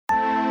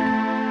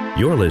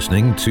You're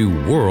listening to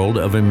World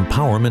of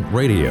Empowerment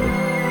Radio,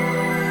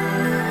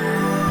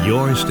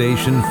 your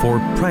station for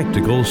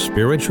practical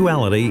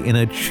spirituality in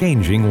a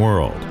changing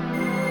world.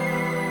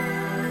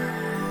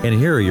 And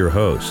here are your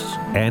hosts,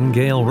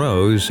 Angel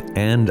Rose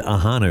and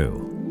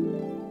Ahanu.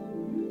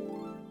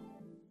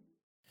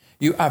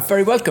 You are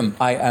very welcome.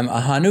 I am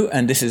Ahanu,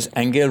 and this is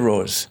Angel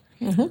Rose.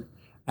 Mm-hmm.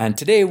 And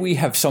today we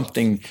have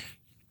something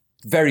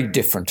very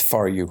different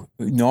for you.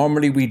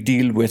 Normally we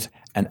deal with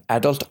an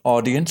adult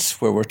audience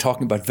where we're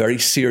talking about very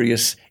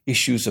serious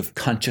issues of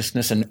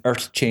consciousness and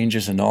earth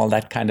changes and all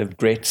that kind of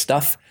great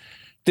stuff.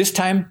 This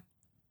time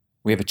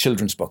we have a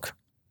children's book.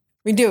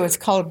 We do. It's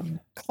called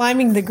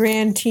Climbing the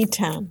Grand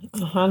Teton,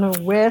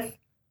 with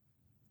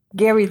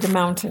Gary the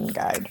Mountain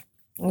Guide.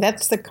 And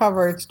that's the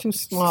cover. It's too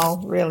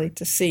small, really,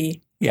 to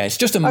see. Yeah, it's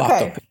just a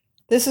mock-up.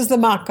 This is the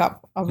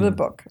mock-up of the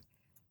book.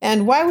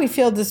 And why we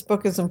feel this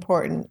book is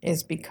important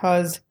is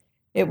because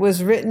it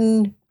was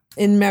written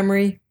in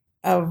memory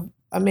of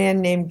a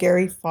man named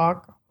Gary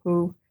Falk,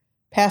 who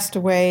passed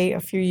away a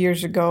few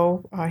years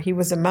ago. He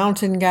was a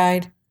mountain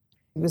guide.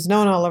 He was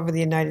known all over the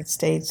United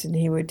States, and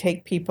he would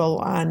take people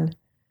on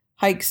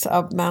hikes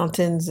up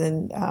mountains,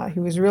 and he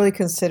was really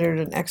considered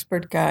an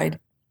expert guide.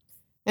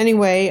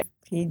 Anyway,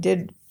 he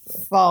did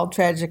fall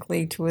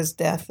tragically to his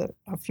death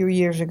a few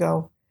years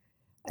ago.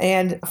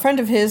 And a friend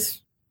of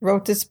his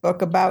wrote this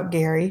book about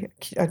Gary,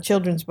 a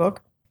children's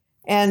book.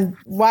 And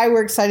why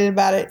we're excited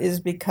about it is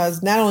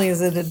because not only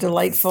is it a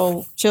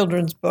delightful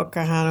children's book,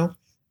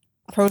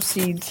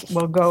 proceeds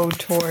will go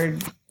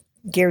toward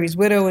Gary's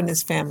widow and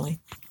his family.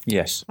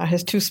 Yes.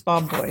 His two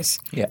small boys.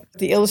 Yeah.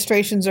 The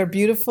illustrations are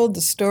beautiful.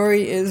 The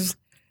story is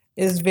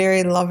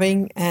very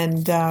loving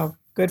and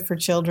good for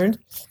children.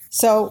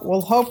 So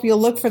we'll hope you'll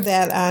look for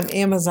that on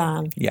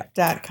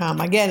Amazon.com.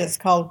 Again, it's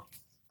called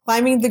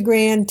Climbing the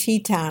Grand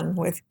Teton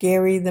with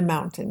Gary the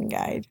Mountain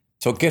Guide.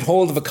 So get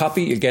hold of a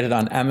copy. You'll get it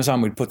on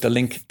Amazon. We'll put the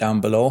link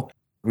down below.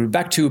 We'll be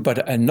back to you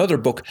about another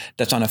book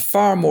that's on a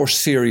far more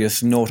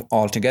serious note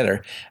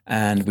altogether,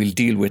 and we'll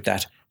deal with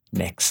that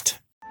next.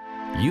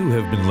 You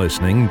have been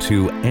listening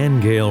to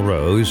Angel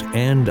Rose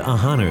and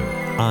Ahanu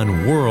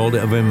on World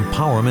of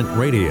Empowerment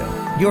Radio,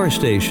 your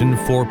station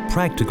for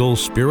practical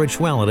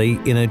spirituality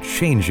in a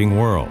changing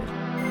world.